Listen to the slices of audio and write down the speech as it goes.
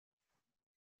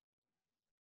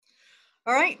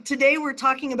All right, today we're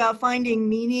talking about finding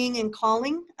meaning and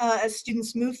calling as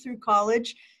students move through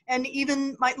college and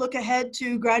even might look ahead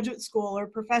to graduate school or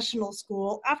professional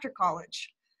school after college.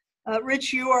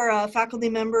 Rich, you are a faculty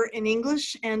member in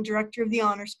English and director of the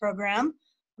honors program.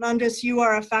 And Andres, you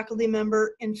are a faculty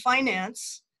member in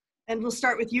finance. And we'll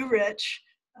start with you, Rich.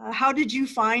 How did you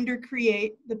find or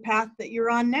create the path that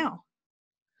you're on now?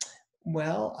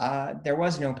 Well, there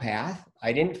was no path.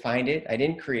 I didn't find it. I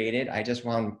didn't create it. I just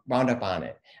wound up on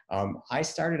it. I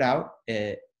started out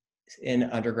in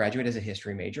undergraduate as a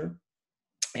history major,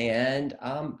 and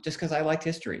just because I liked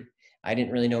history. I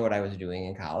didn't really know what I was doing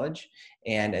in college.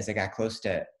 And as I got close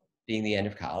to being the end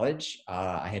of college,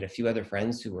 I had a few other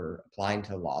friends who were applying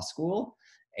to law school,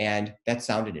 and that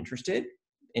sounded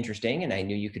interesting, and I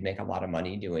knew you could make a lot of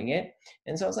money doing it.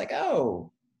 And so I was like,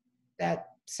 oh, that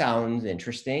sounds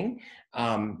interesting.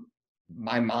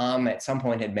 My mom at some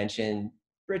point had mentioned,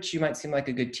 Rich, you might seem like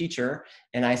a good teacher.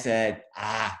 And I said,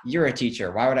 you're a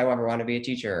teacher. Why would I ever want to be a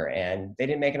teacher? And they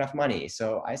didn't make enough money.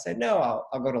 So I said, no,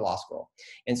 I'll go to law school.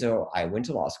 And so I went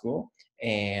to law school,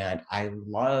 and I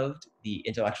loved the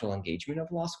intellectual engagement of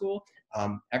law school.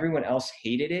 Everyone else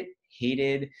hated it,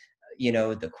 hated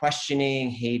the questioning,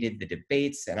 hated the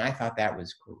debates. And I thought that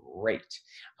was great.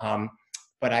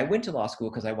 But I went to law school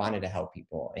because I wanted to help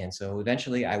people. And so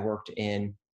eventually I worked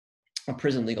in a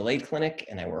prison legal aid clinic,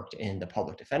 and I worked in the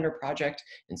public defender project.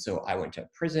 And so I went to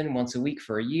prison once a week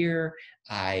for a year.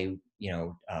 I,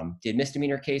 did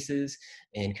misdemeanor cases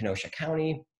in Kenosha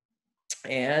County,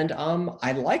 and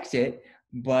I liked it,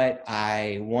 but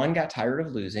one, got tired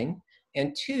of losing,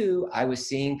 and two, I was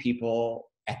seeing people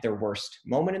at their worst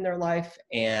moment in their life,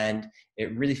 and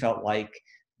it really felt like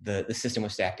the system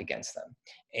was stacked against them.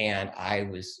 And I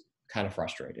was kind of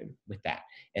frustrated with that.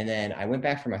 And then I went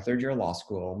back for my third year of law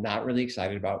school, not really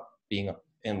excited about being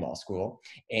in law school.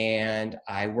 And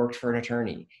I worked for an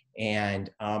attorney. And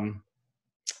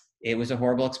it was a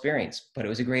horrible experience, but it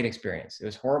was a great experience. It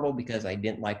was horrible because I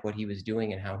didn't like what he was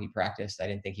doing and how he practiced. I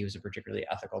didn't think he was a particularly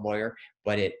ethical lawyer,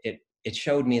 but it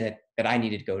showed me that I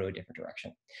needed to go to a different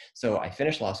direction. So I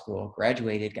finished law school,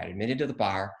 graduated, got admitted to the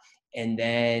bar, and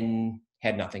then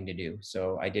had nothing to do.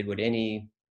 So I did what any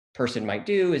person might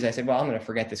do, is I said, well, I'm going to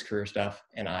forget this career stuff.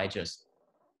 And I just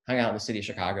hung out in the city of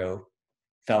Chicago,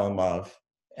 fell in love,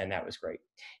 and that was great.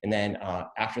 And then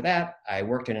after that, I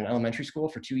worked in an elementary school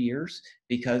for 2 years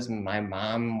because my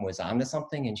mom was onto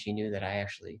something, and she knew that I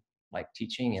actually liked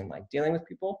teaching and liked dealing with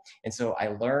people. And so I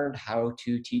learned how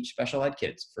to teach special ed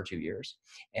kids for 2 years.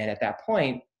 And at that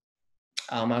point,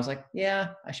 I was like, yeah,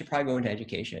 I should probably go into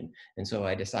education. And so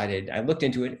I decided, I looked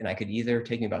into it, and I could either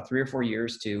take me about 3 or 4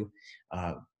 years to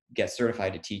get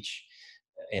certified to teach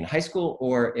in high school,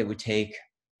 or it would take,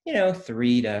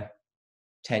 3 to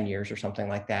 10 years or something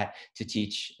like that to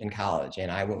teach in college.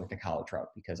 And I went with the college route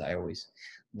because I always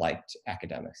liked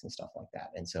academics and stuff like that.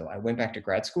 And so I went back to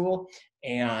grad school,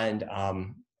 and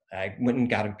I went and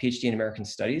got a PhD in American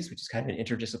Studies, which is kind of an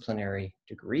interdisciplinary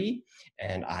degree.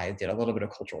 And I did a little bit of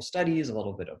cultural studies, a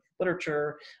little bit of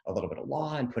literature, a little bit of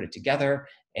law, and put it together.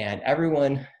 And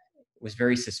everyone was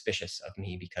very suspicious of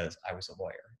me because I was a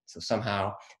lawyer. So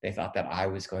somehow they thought that I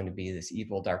was going to be this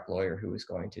evil, dark lawyer who was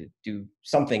going to do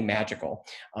something magical.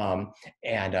 But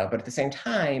at the same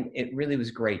time, it really was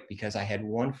great because I had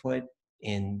one foot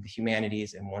in the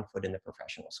humanities and one foot in the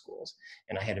professional schools.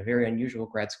 And I had a very unusual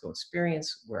grad school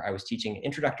experience where I was teaching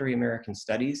Introductory American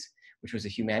Studies, which was a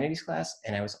humanities class,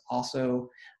 and I was also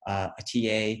a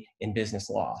TA in business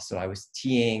law. So I was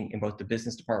TAing in both the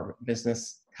business department,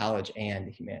 business college, and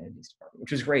the humanities department,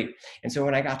 which was great. And so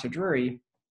when I got to Drury,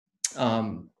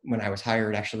 when I was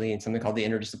hired actually in something called the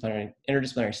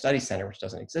Interdisciplinary Studies Center, which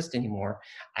doesn't exist anymore,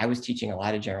 I was teaching a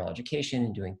lot of general education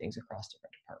and doing things across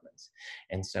different departments.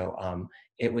 And so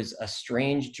it was a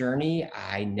strange journey.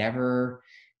 I never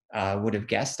would have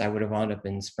guessed I would have wound up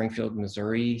in Springfield,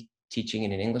 Missouri, teaching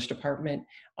in an English department,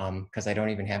 because I don't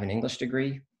even have an English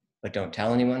degree, but don't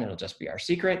tell anyone, it'll just be our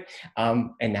secret.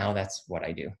 And now that's what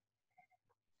I do.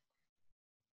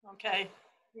 Okay,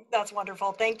 that's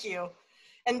wonderful. Thank you.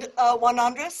 And Juan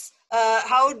Andres,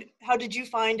 how did you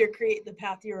find or create the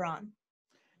path you're on?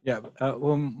 Yeah,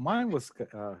 well, mine was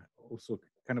also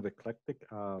kind of eclectic.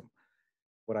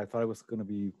 What I thought it was going to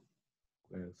be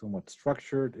somewhat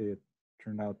structured, it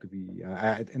turned out to be,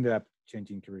 I ended up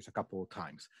changing careers a couple of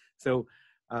times. So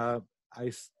as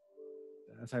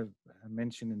I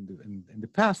mentioned in the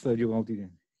past, that you already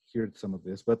heard some of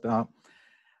this, but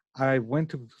I went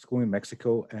to school in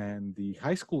Mexico, and the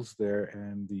high schools there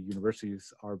and the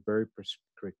universities are very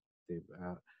prescriptive.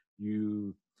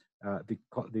 You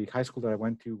The high school that I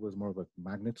went to was more of a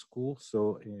magnet school.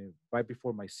 So right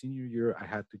before my senior year, I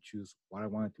had to choose what I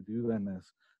wanted to do. And as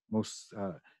most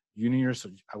juniors,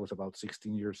 I was about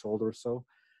 16 years old or so.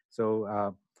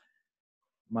 So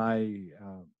my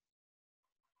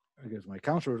I guess my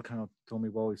counselor kind of told me,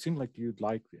 well, it seemed like you'd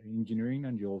like engineering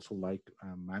and you also like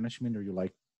management, or you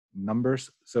like numbers.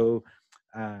 So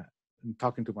in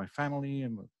talking to my family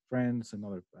and my friends and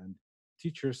other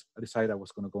teachers, I decided I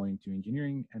was going to go into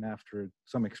engineering. And after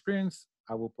some experience,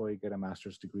 I will probably get a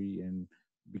master's degree and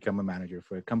become a manager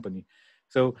for a company.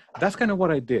 So that's kind of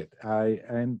what I did.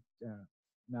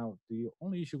 Now the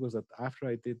only issue was that after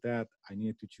I did that, I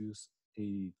needed to choose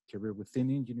a career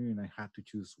within engineering. I had to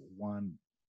choose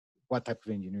what type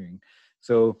of engineering.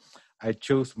 So I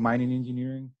chose mining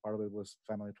engineering. Part of it was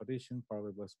family tradition. Part of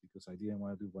it was because I didn't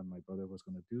want to do what my brother was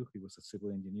going to do. He was a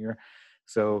civil engineer.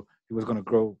 So he was going to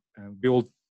grow and build,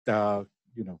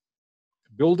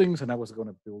 buildings, and I was going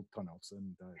to build tunnels.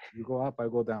 And you go up, I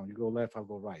go down. You go left, I'll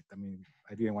go right. I mean,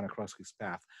 I didn't want to cross his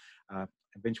path.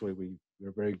 Eventually, we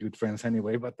were very good friends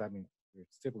anyway, but I mean, we're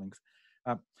siblings.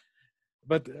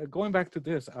 But going back to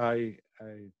this, I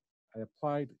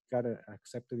applied, got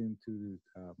accepted into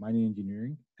mining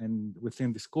engineering. And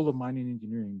within the School of Mining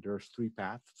Engineering, there's three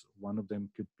paths. One of them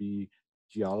could be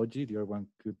geology, the other one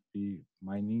could be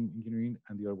mining engineering,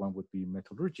 and the other one would be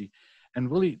metallurgy. And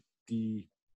really,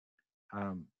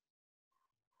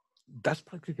 that's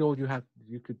practically all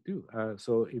you could do.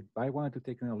 So if I wanted to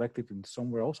take an elective in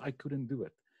somewhere else, I couldn't do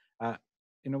it.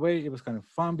 In a way, it was kind of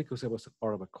fun because it was a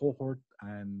part of a cohort,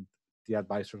 and the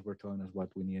advisors were telling us what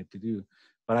we needed to do,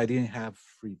 but I didn't have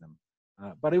freedom.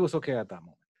 But it was okay at that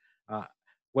moment.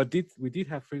 What we did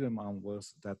have freedom on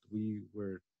was that we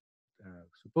were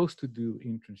supposed to do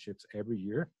internships every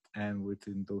year, and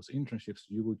within those internships,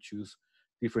 you would choose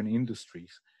different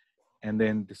industries, and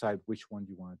then decide which one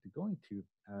you wanted to go into,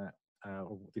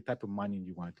 or the type of mining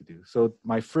you wanted to do. So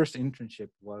my first internship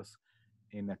was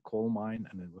in a coal mine,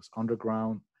 and it was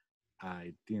underground.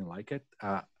 I didn't like it.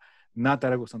 Not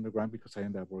that I was underground, because I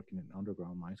ended up working in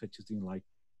underground mines. I just didn't like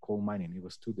coal mining. It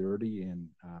was too dirty, and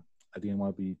I didn't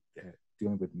want to be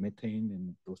dealing with methane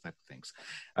and those type of things.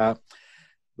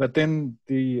 But then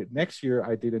the next year,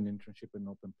 I did an internship in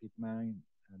open pit mine,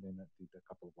 and then I did a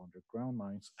couple of underground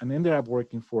mines, and ended up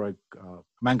working for a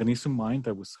manganese mine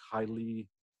that was highly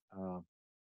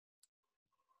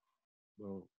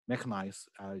mechanized.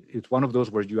 It's one of those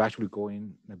where you actually go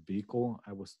in a vehicle.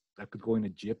 I could go in a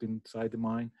jeep inside the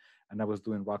mine, and I was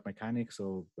doing rock mechanics,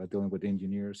 so dealing with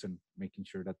engineers and making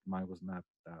sure that the mine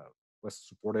was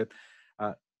supported.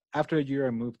 After a year,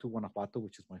 I moved to Guanajuato,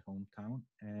 which is my hometown,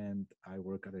 and I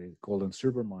work at a gold and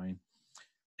silver mine.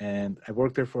 And I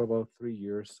worked there for about 3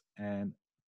 years. And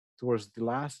towards the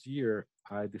last year,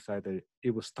 I decided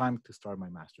it was time to start my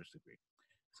master's degree.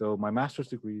 So my master's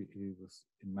degree was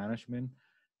in management,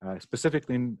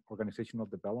 specifically in organizational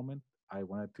development. I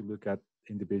wanted to look at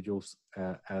individuals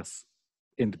as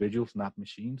individuals, not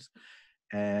machines.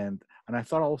 And I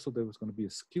thought also there was going to be a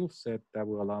skill set that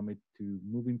would allow me to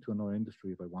move into another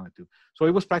industry if I wanted to. So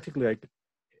it was practically like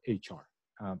HR.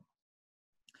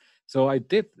 So I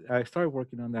started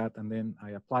working on that, and then I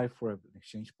applied for an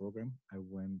exchange program. I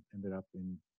ended up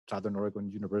in Southern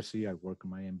Oregon University. I worked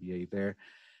on my MBA there.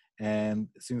 And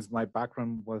since my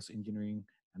background was engineering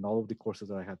and all of the courses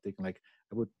that I had taken, like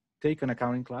I would take an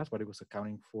accounting class, but it was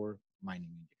accounting for mining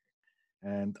engineering.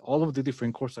 And all of the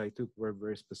different courses I took were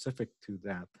very specific to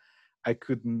that. I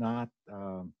could not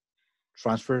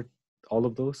transfer all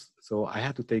of those. So I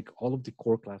had to take all of the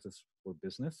core classes for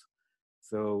business.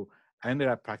 So I ended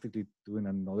up practically doing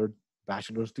another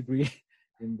bachelor's degree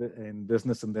in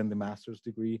business, and then the master's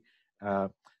degree.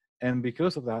 And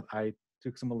because of that, I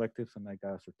took some electives, and I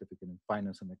got a certificate in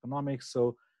finance and economics.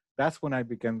 So that's when I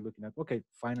began looking at, okay,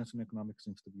 finance and economics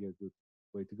seems to be a good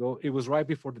way to go. It was right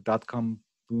before the dot-com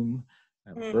boom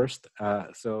burst.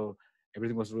 So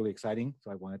everything was really exciting.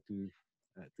 So I wanted to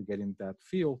get in that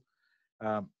field.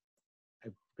 I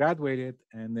graduated,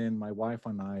 and then my wife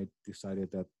and I decided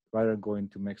that rather than going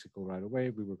to Mexico right away,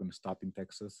 we were going to stop in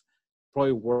Texas,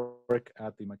 probably work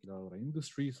at the Maquiladora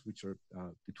Industries, which are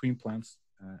between plants,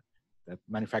 that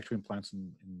manufacturing plants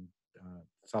in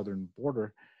southern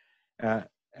border.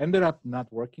 Ended up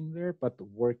not working there, but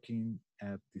working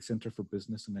at the Center for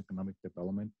Business and Economic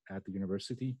Development at the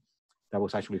university. That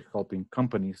was actually helping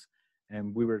companies,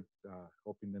 and we were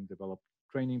helping them develop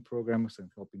training programs and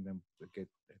helping them get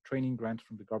training grants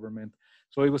from the government.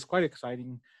 So it was quite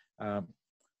exciting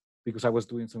because I was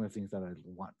doing some of the things that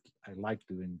I liked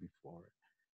doing before.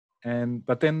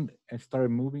 But then I started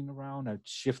moving around. I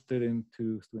shifted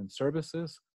into student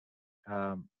services.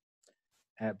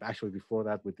 Actually, before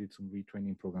that, we did some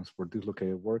retraining programs for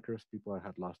dislocated workers, people that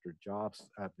had lost their jobs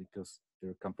because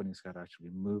their companies had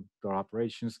actually moved their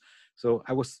operations. So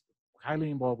I was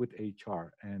highly involved with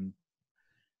HR, and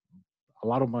a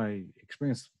lot of my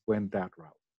experience went that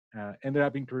route. Ended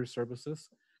up in career services,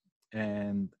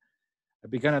 and I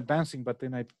began advancing, but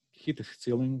then I hit a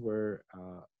ceiling where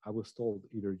I was told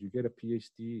either you get a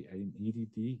PhD in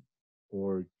EDD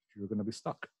or you're going to be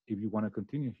stuck if you want to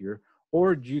continue here,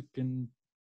 or you can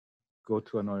go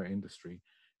to another industry.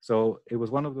 So it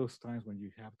was one of those times when you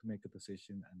have to make a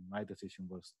decision, and my decision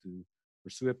was to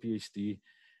pursue a PhD.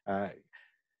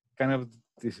 Kind of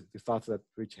the thoughts that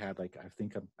Rich had, like, I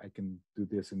think I can do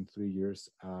this in 3 years.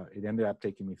 It ended up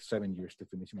taking me 7 years to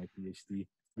finish my PhD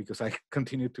because I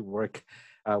continued to work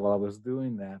while I was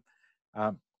doing that.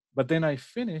 But then I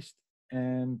finished,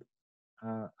 and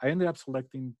I ended up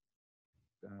selecting,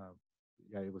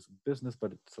 it was business,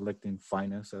 but selecting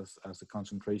finance as a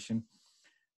concentration.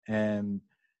 And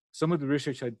some of the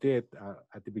research I did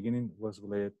at the beginning was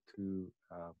related to,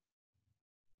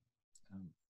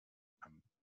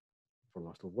 for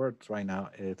lost of words right now,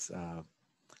 it's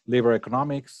labor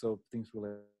economics, so things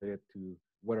related to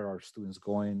where are students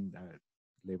going,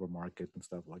 labor market and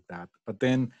stuff like that. But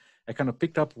then I kind of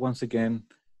picked up once again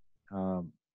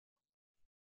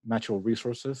natural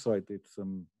resources. So I did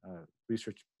some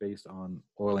research based on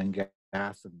oil and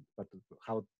gas, but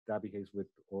how that behaves with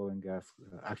oil and gas,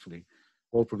 actually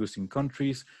oil producing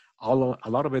countries, a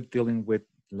lot of it dealing with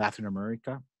Latin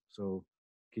America. So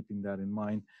keeping that in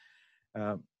mind.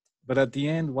 But at the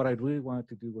end, what I really wanted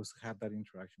to do was have that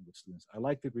interaction with students. I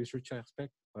like the research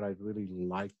aspect, but I really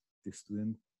like the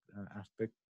student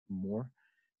aspect more.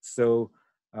 So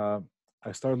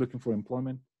I started looking for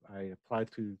employment. I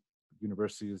applied to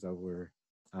universities that were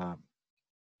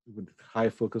with high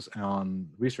focus on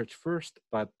research first,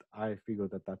 but I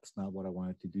figured that that's not what I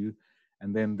wanted to do.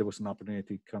 And then there was an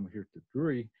opportunity to come here to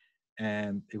Drury,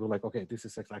 and it was like, okay, this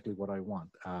is exactly what I want.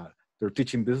 They're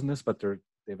teaching business, but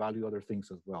they value other things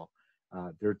as well.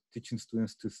 They're teaching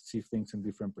students to see things in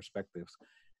different perspectives.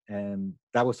 And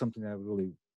that was something I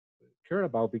really cared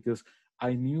about, because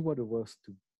I knew what it was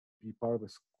to be part of a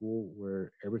school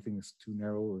where everything is too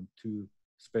narrow and too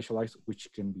specialized, which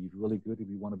can be really good if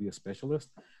you want to be a specialist.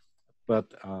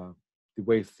 But the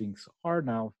way things are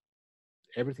now,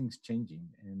 everything's changing.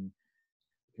 And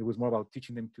it was more about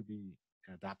teaching them to be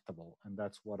adaptable. And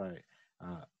that's what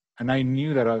and I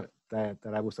knew that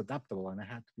I was adaptable, and I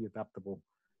had to be adaptable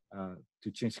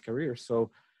to change careers.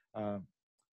 So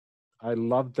I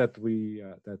love that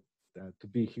to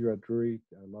be here at Drury.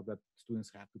 I love that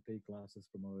students have to take classes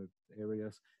from other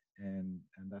areas, and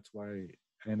that's why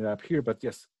I ended up here. But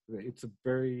yes, it's a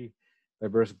very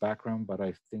diverse background, but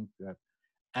I think that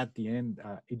at the end,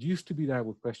 it used to be that I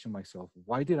would question myself,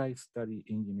 why did I study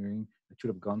engineering? I should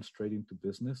have gone straight into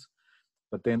business,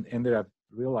 but then ended up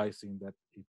realizing that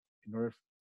in order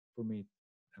for me,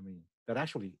 that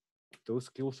actually those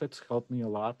skill sets helped me a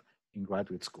lot in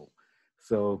graduate school.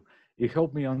 So it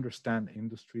helped me understand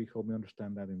industry, helped me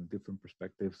understand that in a different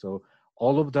perspective. So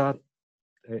all of that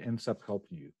ends up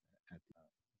helping you.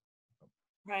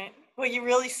 Right. Well, you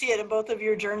really see it in both of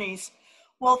your journeys.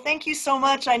 Well, thank you so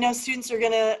much. I know students are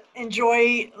going to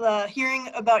enjoy hearing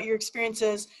about your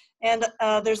experiences, and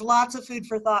there's lots of food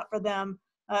for thought for them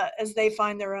as they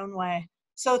find their own way.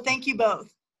 So thank you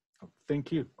both.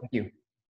 Thank you. Thank you.